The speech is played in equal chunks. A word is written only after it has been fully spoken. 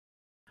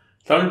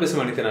தமிழ்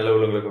பேசும் அனைத்து நல்ல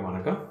உள்ளவங்களுக்கும்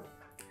வணக்கம்.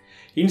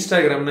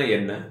 இன்ஸ்டாகிராம்னா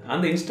என்ன,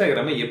 அந்த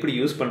இன்ஸ்டாகிராமை எப்படி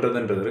யூஸ்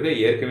பண்ணுறதுன்றதுக்கு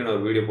ஏற்கனவே நான்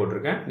ஒரு வீடியோ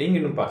போட்டிருக்கேன். நீங்கள்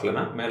இன்னும்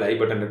பார்க்கலன்னா மேலே ஐ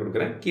பட்டனில்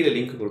கொடுக்குறேன், கீழே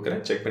லிங்க்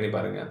கொடுக்குறேன், செக் பண்ணி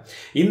பாருங்கள்.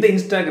 இந்த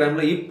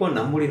இன்ஸ்டாகிராமில் இப்போ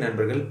நம்முடைய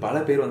நண்பர்கள் பல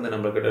பேர் வந்து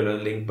நம்மள்கிட்ட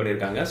லிங்க்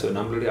பண்ணியிருக்காங்க. ஸோ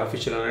நம்மளுடைய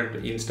அஃபிஷியலான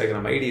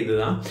இன்ஸ்டாகிராம் ஐடி இது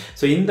தான்.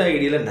 ஸோ இந்த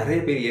ஐடியில் நிறைய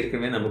பேர்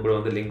ஏற்கனவே நம்ம கூட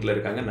வந்து லிங்க்கில்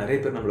இருக்காங்க, நிறைய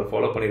பேர் நம்மளை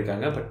ஃபாலோ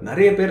பண்ணியிருக்காங்க. பட்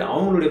நிறைய பேர்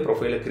அவங்களுடைய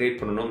ப்ரொஃபைலை கிரியேட்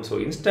பண்ணணும்.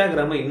 ஸோ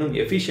இன்ஸ்டாகிராமை இன்னும்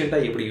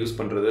எஃபிஷியண்ட்டாக எப்படி யூஸ்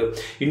பண்ணுறது,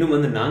 இன்னும்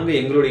வந்து நாங்கள்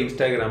எங்களுடைய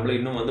இன்ஸ்டாகிராமில்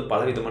இன்னும் வந்து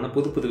பலவிதமான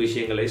புது புது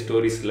விஷயங்களை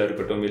ஸ்டோரிஸில்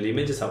இருக்கட்டும், இல்லை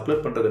இமேஜஸ் அப்லோட்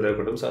பண்ணுறதுல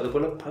இருக்கட்டும், ஸோ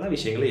அதுபோல் பல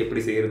விஷயங்களை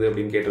எப்படி செய்கிறது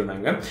அப்படின்னு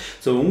கேட்டிருந்தாங்க.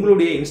 ஸோ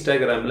உங்களுடைய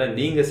இன்ஸ்டாகிராமில்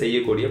நீங்கள்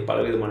செய்யக்கூடிய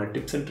பலவிதமான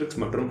டிப்ஸ் அண்ட் ட்ரிக்ஸ்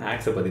மற்றும்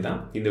ஹேக்ஸை பற்றி தான்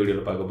இந்த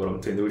வீடியோவில் பார்க்க போகிறோம்.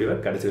 ஸோ இந்த வீடியோவை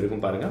கடைசி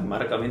வரைக்கும் பாருங்கள்.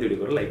 மறக்காம இந்த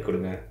வீடியோக்கு ஒரு லைக்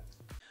கொடுங்க.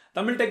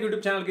 தமிழ் டெக்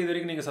யூடியூப் சேனலுக்கு இது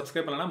வரைக்கும் நீங்கள்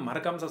சப்ஸ்கிரைப் பண்ணலாம்,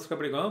 மறக்காம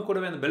சப்ஸ்கிரைப் பண்ணிக்கோங்க.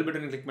 கூடவே அந்த பெல்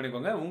பட்டனை கிளிக்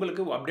பண்ணிக்கோங்க.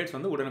 உங்களுக்கு அப்டேட்ஸ்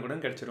வந்து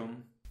உடனுக்குடன் கிடைச்சிடும்.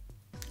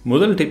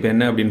 முதல் டிப்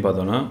என்ன அப்படின்னு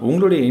பார்த்தோன்னா,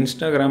 உங்களுடைய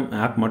இன்ஸ்டாகிராம்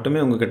ஆப் மட்டுமே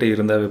உங்கள்கிட்ட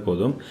இருந்தாவே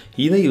போதும்.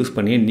 இதை யூஸ்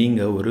பண்ணி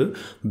நீங்கள் ஒரு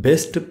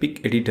பெஸ்ட் பிக்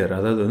எடிட்டர்,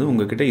 அதாவது வந்து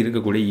உங்கள்கிட்ட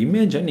இருக்கக்கூடிய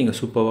இமேஜை நீங்கள்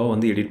சூப்பராக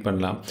வந்து எடிட்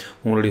பண்ணலாம்.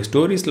 உங்களுடைய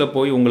ஸ்டோரிஸில்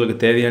போய் உங்களுக்கு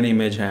தேவையான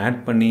இமேஜை ஆட்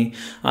பண்ணி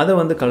அதை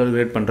வந்து கலர்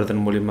கிரேட்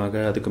பண்ணுறதன்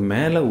மூலியமாக, அதுக்கு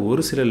மேலே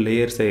ஒரு சில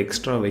லேயர்ஸை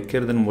எக்ஸ்ட்ரா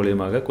வைக்கிறதன்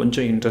மூலியமாக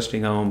கொஞ்சம்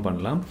இன்ட்ரெஸ்டிங்காகவும்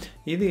பண்ணலாம்.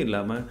 இது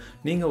இல்லாமல்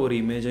நீங்கள் ஒரு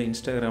இமேஜை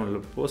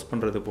இன்ஸ்டாகிராமில் போஸ்ட்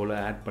பண்ணுறது போல்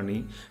ஆட் பண்ணி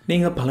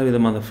நீங்கள்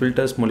பலவிதமான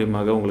ஃபில்டர்ஸ்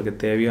மூலியமாக உங்களுக்கு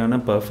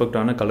தேவையான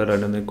பர்ஃபெக்டான கலர்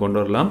வந்து கொண்டு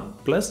வரலாம்.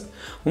 ப்ளஸ்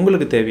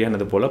உங்களுக்கு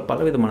தேவையானது போல்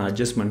பலவிதமான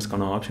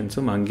அட்ஜஸ்ட்மெண்ட்ஸ்க்கான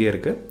ஆப்ஷன்ஸும் அங்கேயே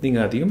இருக்குது,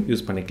 நீங்கள் அதையும்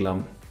யூஸ்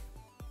பண்ணிக்கலாம்.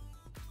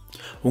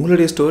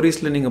 உங்களுடைய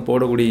ஸ்டோரிஸில் நீங்கள்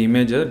போடக்கூடிய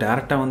இமேஜை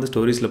டேரெக்டாக வந்து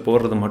ஸ்டோரிஸில்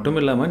போடுறது மட்டும்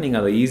இல்லாமல்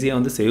நீங்கள் அதை ஈஸியாக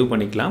வந்து சேவ்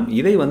பண்ணிக்கலாம்.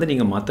 இதை வந்து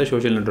நீங்கள் மற்ற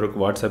சோஷியல்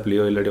நெட்வொர்க்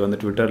வாட்ஸ்அப்லேயோ இல்லாட்டி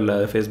வந்து ட்விட்டரில்,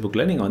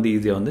 ஃபேஸ்புக்கில் நீங்கள் வந்து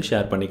ஈஸியாக வந்து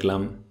ஷேர்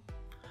பண்ணிக்கலாம்.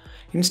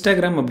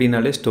 இன்ஸ்டாகிராம்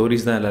அப்படின்னாலே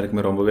ஸ்டோரிஸ் தான்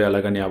எல்லாருக்குமே ரொம்பவே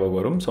அழகாக ஞாபகம்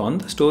வரும். ஸோ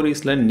அந்த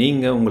ஸ்டோரிஸில்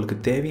நீங்கள் உங்களுக்கு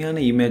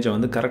தேவையான இமேஜை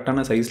வந்து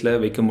கரெக்டான சைஸில்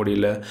வைக்க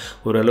முடியல,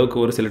 ஓரளவுக்கு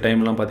ஒரு சில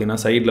டைம்லாம்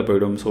பார்த்தீங்கன்னா சைடில்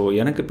போயிடும். ஸோ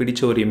எனக்கு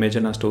பிடிச்ச ஒரு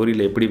இமேஜை நான்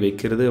ஸ்டோரியில் எப்படி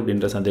வைக்கிறது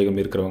அப்படின்ற சந்தேகம்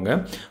இருக்கிறவங்க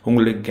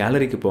உங்களுடைய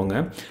கேலரிக்கு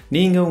போங்க.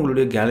 நீங்கள்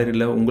உங்களுடைய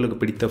கேலரியில் உங்களுக்கு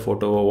பிடித்த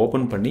ஃபோட்டோவை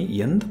ஓப்பன் பண்ணி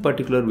எந்த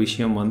பர்டிகுலர்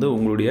விஷயம் வந்து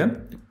உங்களுடைய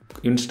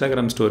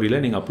இன்ஸ்டாகிராம்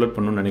ஸ்டோரியில் நீங்கள் அப்லோட்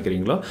பண்ணணும்னு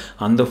நினைக்கிறீங்களோ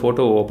அந்த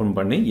ஃபோட்டோவை ஓப்பன்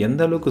பண்ணி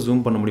எந்த அளவுக்கு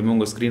ஜூம் பண்ண முடியுமோ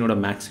உங்கள் ஸ்க்ரீனோட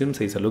மேக்ஸிமம்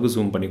சைஸ் அளவுக்கு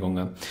ஜூம்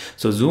பண்ணிக்கோங்க.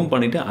 ஸோ ஜூம்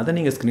பண்ணிவிட்டு அதை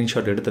நீங்கள்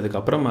ஸ்க்ரீன்ஷாட் எடுத்ததுக்கு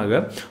அப்புறமாக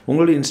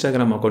உங்களுடைய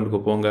இன்ஸ்டாகிராம்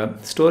அக்கௌண்ட்டுக்கு போங்க,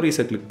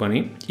 ஸ்டோரிஸை கிளிக் பண்ணி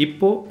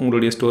இப்போது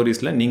உங்களுடைய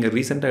ஸ்டோரிஸில் நீங்கள்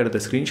ரீசெண்டாக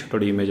எடுத்த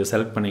ஸ்க்ரீன்ஷாட்டோட இமேஜை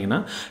செலக்ட் பண்ணிங்கன்னா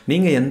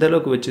நீங்கள் எந்த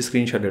அளவுக்கு வச்சு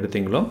ஸ்க்ரீன்ஷாட்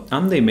எடுத்தீங்களோ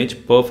அந்த இமேஜ்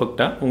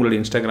பர்ஃபெக்டாக உங்களுடைய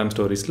இன்ஸ்டாகிராம்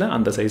ஸ்டோரிஸில்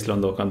அந்த சைஸில்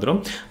வந்து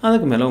உட்காந்துரும்.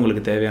 அதுக்கு மேலே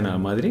உங்களுக்கு தேவையான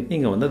மாதிரி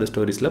நீங்கள் வந்து அந்த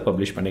ஸ்டோரிஸில்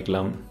பப்ளிஷ்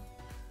பண்ணிக்கலாம்.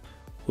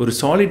 ஒரு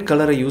சாலிட்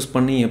கலரை யூஸ்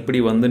பண்ணி எப்படி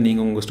வந்து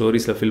நீங்கள் உங்கள்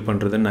ஸ்டோரிஸில் ஃபில்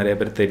பண்ணுறதுன்னு நிறைய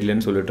பேர்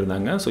தெரியலன்னு சொல்லிட்டு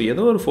இருந்தாங்க. ஸோ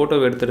ஏதோ ஒரு ஃபோட்டோ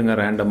எடுத்துருங்க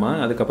ரேண்டமாக,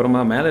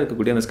 அதுக்கப்புறமா மேலே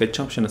இருக்கக்கூடிய அந்த ஸ்கெட்ச்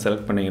ஆப்ஷனை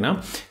செலக்ட் பண்ணிங்கன்னா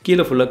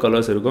கீழே ஃபுல்லாக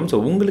கலர்ஸ் இருக்கும். ஸோ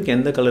உங்களுக்கு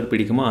எந்த கலர்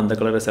பிடிக்குமோ அந்த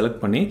கலரை செலக்ட்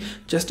பண்ணி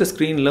ஜஸ்ட்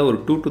ஸ்க்ரீனில் ஒரு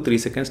 2 to 3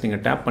 seconds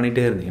நீங்கள் டேப்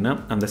பண்ணிகிட்டே இருந்தீங்கன்னா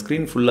அந்த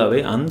ஸ்க்ரீன் ஃபுல்லாகவே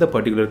அந்த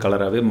பர்டிகுலர்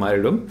கலராகவே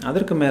மாறிடும்.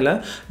 அதற்கு மேலே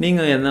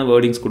நீங்கள் என்ன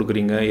வேர்டிங்ஸ்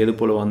கொடுக்குறீங்க, எது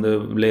போல் வந்து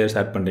லேயர்ஸ்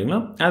ஆட் பண்ணுறீங்களோ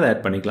அதை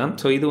ஆட் பண்ணிக்கலாம்.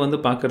 ஸோ இது வந்து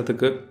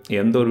பார்க்குறதுக்கு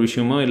எந்த ஒரு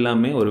விஷயமும்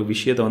இல்லாமல் ஒரு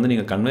விஷயத்தை வந்து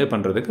நீங்கள் கன்வே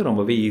பண்ணுறதுக்கு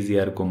ரொம்பவே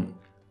ஈஸியாக இருக்கும்.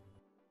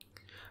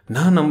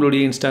 நான்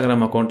நம்மளுடைய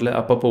இன்ஸ்டாகிராம் அக்கௌண்ட்டில்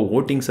அப்பப்போ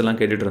ஓட்டிங்ஸ் எல்லாம்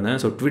கேட்டுட்டு இருந்தேன்.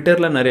 ஸோ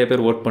ட்விட்டரில் நிறைய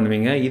பேர் ஓட்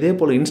பண்ணுவீங்க, இதே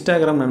போல்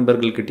இன்ஸ்டாகிராம்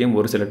நண்பர்கள்கிட்டையும்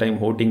ஒரு சில டைம்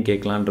ஓட்டிங்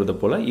கேட்கலான்றது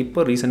போல்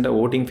இப்போ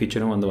ரீசெண்டாக ஓட்டிங்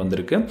ஃபீச்சரும்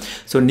வந்திருக்கு.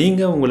 ஸோ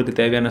நீங்கள் உங்களுக்கு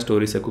தேவையான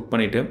ஸ்டோரிஸை குக்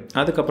பண்ணிவிட்டு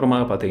அதுக்கப்புறமா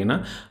பார்த்தீங்கன்னா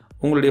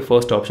உங்களுடைய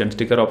ஃபர்ஸ்ட் ஆப்ஷன்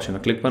ஸ்டிக்கர் ஆப்ஷனை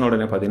கிளிக் பண்ண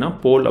உடனே பார்த்தீங்கன்னா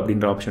போல்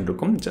அப்படின்ற ஆப்ஷன்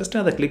இருக்கும். ஜஸ்ட்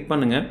அதை கிளிக்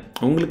பண்ணுங்கள்.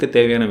 உங்களுக்கு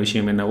தேவையான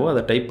விஷயம் என்னவோ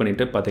அதை டைப்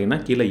பண்ணிவிட்டு பார்த்தீங்கன்னா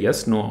கீழே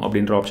எஸ் நோ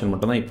அப்படின்ற ஆப்ஷன்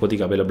மட்டும் தான்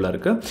இப்போதைக்கு அவைலபிளாக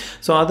இருக்குது.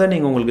 ஸோ அதை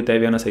நீங்கள் உங்களுக்கு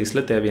தேவையான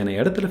சைஸில் தேவையான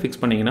இடத்துல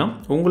ஃபிக்ஸ் பண்ணிங்கன்னா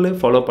உங்களே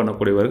ஃபாலோ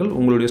பண்ணக்கூடியவர்கள்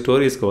உங்களுடைய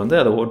ஸ்டோரிஸ்க்கு வந்து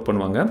அதை ஓட்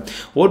பண்ணுவாங்க.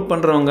 ஓட்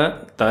பண்ணுறவங்க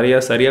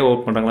சரியாக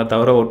ஓட் பண்ணுறாங்களா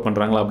தவறாக ஓட்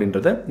பண்ணுறாங்களா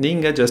அப்படின்றத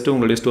நீங்கள் ஜஸ்ட்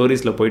உங்களுடைய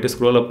ஸ்டோரிஸில் போயிட்டு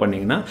ஸ்க்ரோல் அப்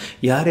பண்ணிங்கன்னா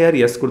யார்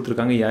யார் எஸ்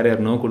கொடுத்துருக்காங்க, யார்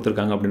யார் நோ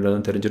கொடுத்துருக்காங்க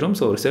அப்படின்றதும் தெரிஞ்சிடும்.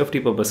 ஸோ ஒரு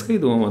சேஃப்டி பர்பஸ்க்கு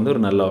இதுவும் வந்து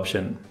ஒரு நல்ல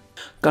ஆப்ஷன்.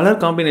 கலர்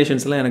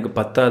காம்பினேஷன்ஸ்லாம் எனக்கு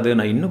பத்தாது,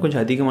 நான் இன்னும்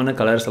கொஞ்சம் அதிகமான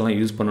கலர்ஸ் எல்லாம்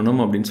யூஸ் பண்ணணும்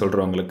அப்படின்னு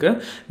சொல்கிறவங்களுக்கு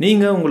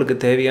நீங்கள் உங்களுக்கு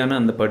தேவையான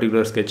அந்த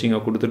பர்டிகுலர் ஸ்கெட்சிங்கை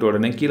கொடுத்துட்டு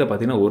உடனே கீழே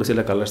பார்த்தீங்கன்னா ஒரு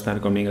சில கலர்ஸ் தான்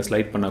இருக்கும். நீங்கள்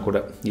ஸ்லைட் பண்ணால் கூட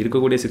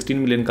இருக்கக்கூடிய 16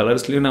 million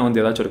கலர்ஸ்லையும் நான்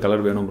வந்து ஏதாச்சும் ஒரு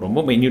கலர் வேணும்,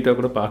 ரொம்ப மைன்யூட்டாக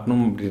கூட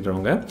பார்க்கணும்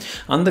அப்படின்றவங்க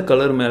அந்த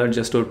கலர் மேலே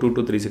ஜஸ்ட் ஒரு 2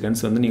 to 3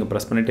 seconds வந்து நீங்கள்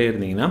ப்ரெஸ் பண்ணிகிட்டே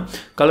இருந்தீங்கன்னா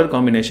கலர்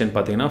காம்பினேஷன்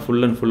பார்த்தீங்கன்னா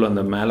ஃபுல் அண்ட் ஃபுல்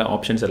அந்த மேலே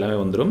ஆப்ஷன்ஸ் எல்லாமே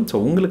வந்துடும்.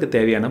 ஸோ உங்களுக்கு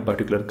தேவையான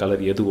பர்டிகுலர்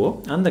கலர் எதுவோ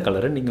அந்த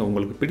கலரை நீங்கள்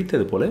உங்களுக்கு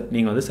பிடித்தது போல்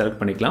நீங்கள் வந்து செலக்ட்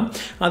பண்ணிக்கலாம்.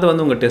 அதை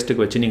வந்து உங்கள்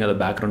டெஸ்ட்டுக்கு வச்சு நீங்கள் அதை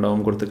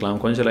பேக்ரவுண்டாகவும் கொடுத்துக்கலாம்,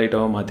 கொஞ்சம்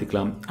லைட்டாகவும்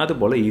மாற்றிக்கலாம். அது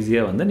போல்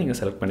ஈஸியாக வந்து நீங்கள்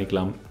செலக்ட்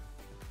பண்ணிக்கலாம்.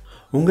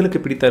 உங்களுக்கு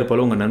பிடித்தார்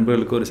போல் உங்கள்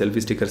நண்பர்களுக்கு ஒரு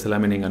செல்ஃபி ஸ்டிக்கர்ஸ்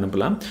எல்லாமே நீங்கள்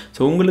அனுப்பலாம்.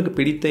 ஸோ உங்களுக்கு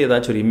பிடித்த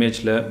ஏதாச்சும் ஒரு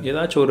இமேஜில்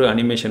ஏதாச்சும் ஒரு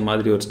அனிமேஷன்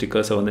மாதிரி ஒரு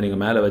ஸ்டிக்கர்ஸை வந்து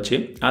நீங்கள் மேலே வச்சு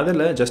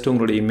அதில் ஜஸ்ட்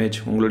உங்களுடைய இமேஜ்,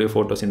 உங்களுடைய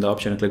ஃபோட்டோஸ் இந்த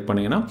ஆப்ஷனை கிளிக்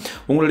பண்ணிங்கன்னா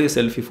உங்களுடைய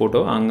செல்ஃபி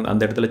ஃபோட்டோ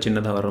அந்த இடத்துல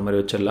சின்னதாக வர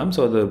மாதிரி வச்சிடலாம்.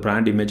 ஸோ அது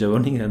பிராண்ட்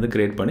இமேஜாகவும் நீங்கள் வந்து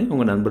கிரியேட் பண்ணி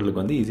உங்கள்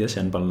நண்பர்களுக்கு வந்து ஈஸியாக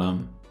சென்ட் பண்ணலாம்.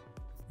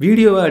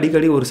 வீடியோவை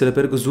அடிக்கடி ஒரு சில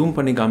பேருக்கு ஜூம்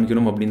பண்ணி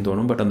காமிக்கணும் அப்படின்னு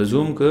தோணும். பட் அந்த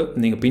ஜூமுக்கு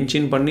நீங்கள்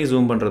பின்ச்சின் பண்ணி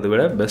ஜூம் பண்ணுறதை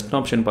விட பெஸ்ட்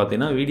ஆப்ஷன்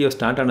பார்த்தீங்கன்னா வீடியோ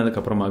ஸ்டார்ட்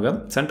ஆனதுக்கப்புறமாக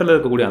சென்டரில்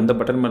இருக்கக்கூடிய அந்த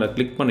பட்டன் மேலே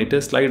கிளிக் பண்ணிவிட்டு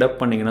ஸ்லைட் அப்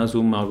பண்ணிங்கன்னா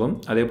ஜூம் ஆகும்,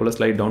 அதே போல்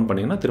ஸ்லைட் டவுன்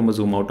பண்ணிங்கன்னா திரும்ப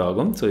ஜூம் அவுட்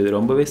ஆகும். ஸோ இது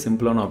ரொம்பவே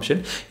சிம்பிளான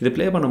ஆப்ஷன். இது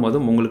ப்ளே பண்ணும்போது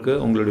உங்களுக்கு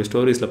உங்களுடைய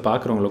ஸ்டோரிஸில்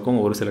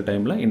பார்க்குறவங்களுக்கும் ஒரு சில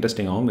டைமில்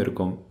இன்ட்ரெஸ்டிங்காகவும்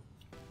இருக்கும்.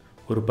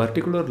 ஒரு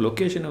பர்டிகுலர்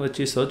லொக்கேஷனை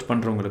வச்சு சர்ச்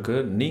பண்ணுறவங்களுக்கு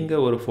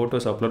நீங்கள் ஒரு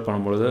ஃபோட்டோஸ் அப்லோட்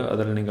பண்ணும்பொழுது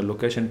அதில் நீங்கள்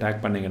லொக்கேஷன்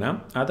டேக் பண்ணிங்கன்னா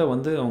அதை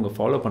வந்து அவங்க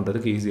ஃபாலோ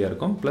பண்ணுறதுக்கு ஈஸியாக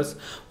இருக்கும். ப்ளஸ்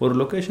ஒரு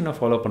லொக்கேஷனை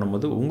ஃபாலோ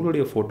பண்ணும்போது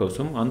உங்களுடைய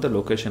ஃபோட்டோஸும் அந்த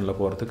லொக்கேஷனில்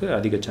போகிறதுக்கு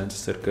அதிக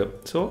சான்சஸ் இருக்குது.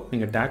 ஸோ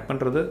நீங்கள் டேக்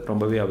பண்ணுறது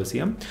ரொம்பவே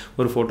அவசியம்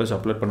ஒரு ஃபோட்டோஸ்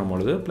அப்லோட்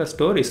பண்ணும்பொழுது. ப்ளஸ்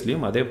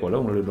ஸ்டோரிஸ்லையும் அதே போல்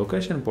உங்களுடைய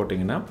லொக்கேஷன்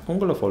போட்டிங்கன்னா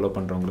உங்களை ஃபாலோ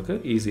பண்ணுறவங்களுக்கு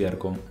ஈஸியாக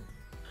இருக்கும்.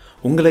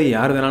 உங்களை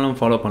யார் வேணாலும்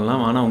ஃபாலோ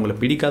பண்ணலாம், ஆனால் உங்களை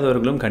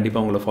பிடிக்காதவர்களும்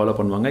கண்டிப்பாக உங்களை ஃபாலோ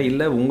பண்ணுவாங்க.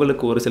 இல்லை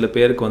உங்களுக்கு ஒரு சில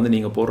பேருக்கு வந்து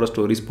நீங்கள் போடுற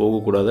ஸ்டோரிஸ்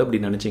போகக்கூடாது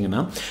அப்படின்னு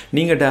நினச்சிங்கன்னா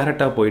நீங்கள்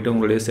டேரெக்டாக போய்ட்டு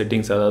உங்களுடைய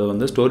செட்டிங்ஸ், அதாவது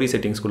வந்து ஸ்டோரி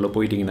செட்டிங்ஸ்குள்ளே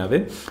போயிட்டீங்கன்னாவே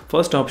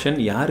ஃபர்ஸ்ட் ஆப்ஷன்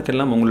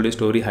யாருக்கெல்லாம் உங்களுடைய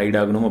ஸ்டோரி ஹைட்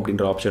ஆகணும்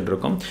அப்படின்ற ஆப்ஷன்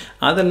இருக்கும்.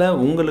 அதில்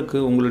உங்களுக்கு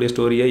உங்களுடைய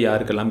ஸ்டோரியை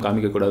யாருக்கெல்லாம்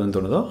காமிக்கக்கூடாதுன்னு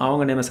தோணுதோ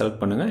அவங்க நேமை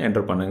செலக்ட் பண்ணுங்கள்,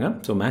 என்டர் பண்ணுங்கள்.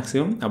 ஸோ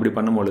மேக்ஸிமம் அப்படி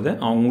பண்ணும்பொழுது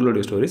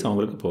அவங்களுடைய ஸ்டோரிஸ்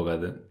அவங்களுக்கு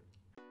போகாது.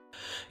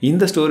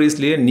 இந்த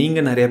ஸ்டோரிஸ்லேயே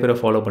நீங்கள் நிறைய பேரை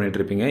ஃபாலோ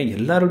பண்ணிகிட்ருப்பீங்க.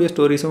 எல்லாருடைய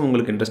ஸ்டோரிஸும்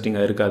உங்களுக்கு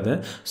இன்ட்ரெஸ்டிங்காக இருக்காது.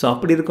 ஸோ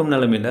அப்படி இருக்கும்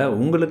நிலமையில்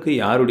உங்களுக்கு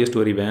யாருடைய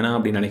ஸ்டோரி வேணாம்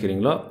அப்படின்னு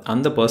நினைக்கிறீங்களோ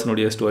அந்த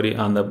பர்சனுடைய ஸ்டோரி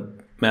அந்த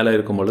மேலே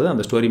இருக்கும்பொழுது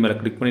அந்த ஸ்டோரி மேலே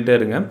கிளிக் பண்ணிகிட்டே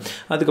இருங்க.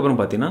 அதுக்கப்புறம்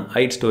பார்த்தீங்கன்னா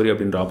ஹைட் ஸ்டோரி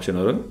அப்படின்ற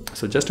ஆப்ஷன் வரும்.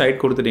 ஸோ ஜஸ்ட்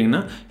ஹைட்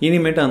கொடுத்துட்டிங்கன்னா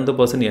இனிமேட்டு அந்த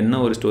பர்சன்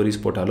என்ன ஒரு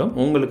ஸ்டோரிஸ் போட்டாலும்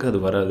உங்களுக்கு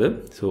அது வராது.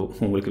 ஸோ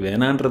உங்களுக்கு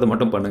வேணான்றதை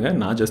மட்டும் பண்ணுங்கள்.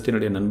 நான் ஜஸ்ட்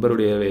என்னுடைய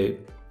நண்பருடைய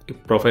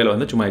ப்ரொஃபைலை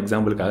வந்து சும்மா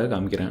எக்ஸாம்பிளுக்காக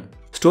காமிக்கிறேன்.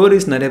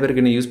 ஸ்டோரிஸ் நிறைய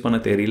பேருக்கு இன்னும் யூஸ் பண்ண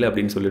தெரியல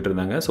அப்படின்னு சொல்லிட்டு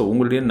இருந்தாங்க. ஸோ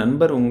உங்களுடைய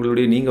நண்பர்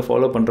நீங்கள்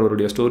ஃபாலோ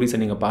பண்ணுறவருடைய ஸ்டோரிஸை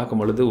நீங்கள்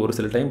பார்க்கும்பொழுது ஒரு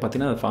சில டைம்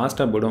பார்த்தீங்கன்னா அது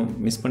ஃபாஸ்ட்டாக போய்டும்,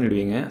 மிஸ்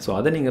பண்ணிவிடுவீங்க. ஸோ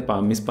அதை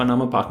நீங்கள் மிஸ்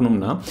பண்ணாமல்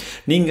பார்க்கணும்னா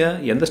நீங்கள்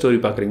எந்த ஸ்டோரி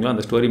பார்க்குறீங்களோ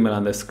அந்த ஸ்டோரி மேலே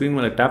அந்த ஸ்க்ரீன்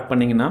மேலே டேப்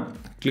பண்ணிங்கன்னா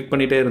கிளிக்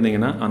பண்ணிகிட்டே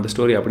இருந்தீங்கன்னா அந்த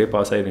ஸ்டோரி அப்படியே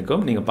பாஸ்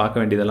ஆகிருக்கும். நீங்கள்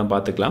பார்க்க வேண்டியதெல்லாம்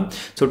பார்த்துக்கலாம்.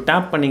 ஸோ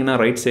டேப் பண்ணிங்கன்னா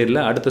ரைட் சைடில்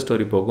அடுத்த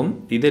ஸ்டோரி போகும்.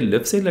 இதே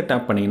லெஃப்ட் சைடில்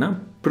டேப் பண்ணிங்கன்னா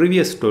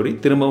ப்ரீவியஸ் ஸ்டோரி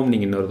திரும்பவும்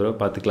நீங்கள் இன்னொரு தடவை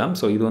பார்த்துக்கலாம்.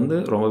 ஸோ இது வந்து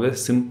ரொம்பவே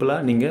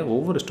சிம்பிளாக நீங்கள்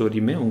ஒவ்வொரு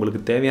ஸ்டோரியுமே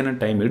உங்களுக்கு தேவையான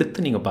டைம்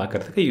எடுத்து நீங்கள்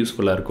பார்க்குறதுக்கு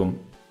யூஸ்ஃபுல்லாக இருக்கும்.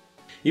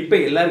 இப்போ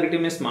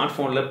எல்லாருக்கிட்டையுமே ஸ்மார்ட்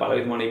ஃபோனில் பல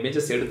விதமான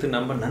இமேஜஸ் எடுத்து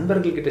நம்ம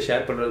நண்பர்கள்கிட்ட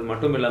ஷேர் பண்ணுறது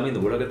மட்டும் இல்லாமல் இந்த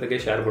உலகத்துக்கே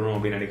ஷேர் பண்ணணும்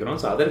அப்படின்னு நினைக்கிறோம்.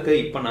 ஸோ அதற்கு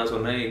இப்போ நான்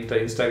சொன்ன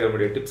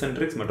இன்ஸ்டாகிராமுடைய டிப்ஸ் அண்ட்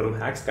ட்ரிக்ஸ் மற்றும்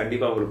ஹேக்ஸ்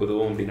கண்டிப்பாக உங்களுக்கு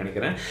உதவும் அப்படின்னு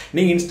நினைக்கிறேன்.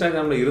 நீங்கள்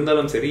இன்ஸ்டாகிராமில்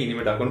இருந்தாலும் சரி,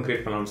 இனிமேட் அக்கௌண்ட்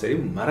கிரியேட் பண்ணாலும் சரி,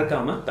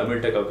 மறக்காமல்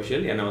தமிழ் டெக்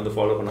அஃபிஷியல் என்னை வந்து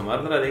ஃபாலோ பண்ண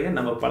மறந்துடாதீங்க.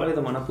 நம்ம பல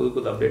விதமான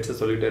புது அப்டேட்ஸை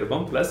சொல்லிகிட்டே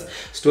இருப்போம். ப்ளஸ்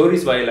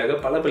ஸ்டோரிஸ் வாயிலாக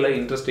பல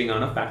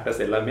இன்ட்ரெஸ்டிங்கான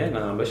ஃபேக்டர்ஸ் எல்லாமே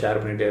நம்ம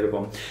ஷேர் பண்ணிகிட்டே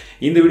இருப்போம்.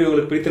 இந்த வீடியோ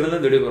உங்களுக்கு பிடித்திருந்தால்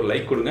இந்த வீடியோக்கு ஒரு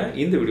லைக் கொடுங்க.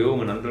 இந்த வீடியோ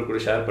உங்கள் நண்பர்கள்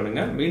கூட ஷேர்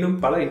பண்ணுங்கள். மீண்டும்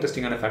பல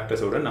இன்ட்ரெஸ்டிங்கான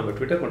ஃபேக்டர்ஸோட நம்ம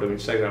ட்விட்டர் மற்றும்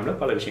இன்ஸ்டாகிராமில்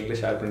பல விஷயங்களை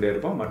ஷேர் பண்ணிட்டே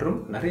இருப்போம். மற்றும்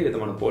நிறைய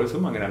விதமான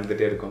போல்ஸும் அங்கே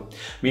நடந்துகிட்டே இருக்கும்.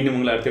 மீண்டும்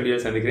உங்களை அடுத்த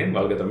வீடியோவில் சந்திக்கிறேன்.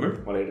 வாழ்க தமிழ்,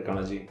 வளர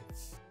டெக்னாலஜி.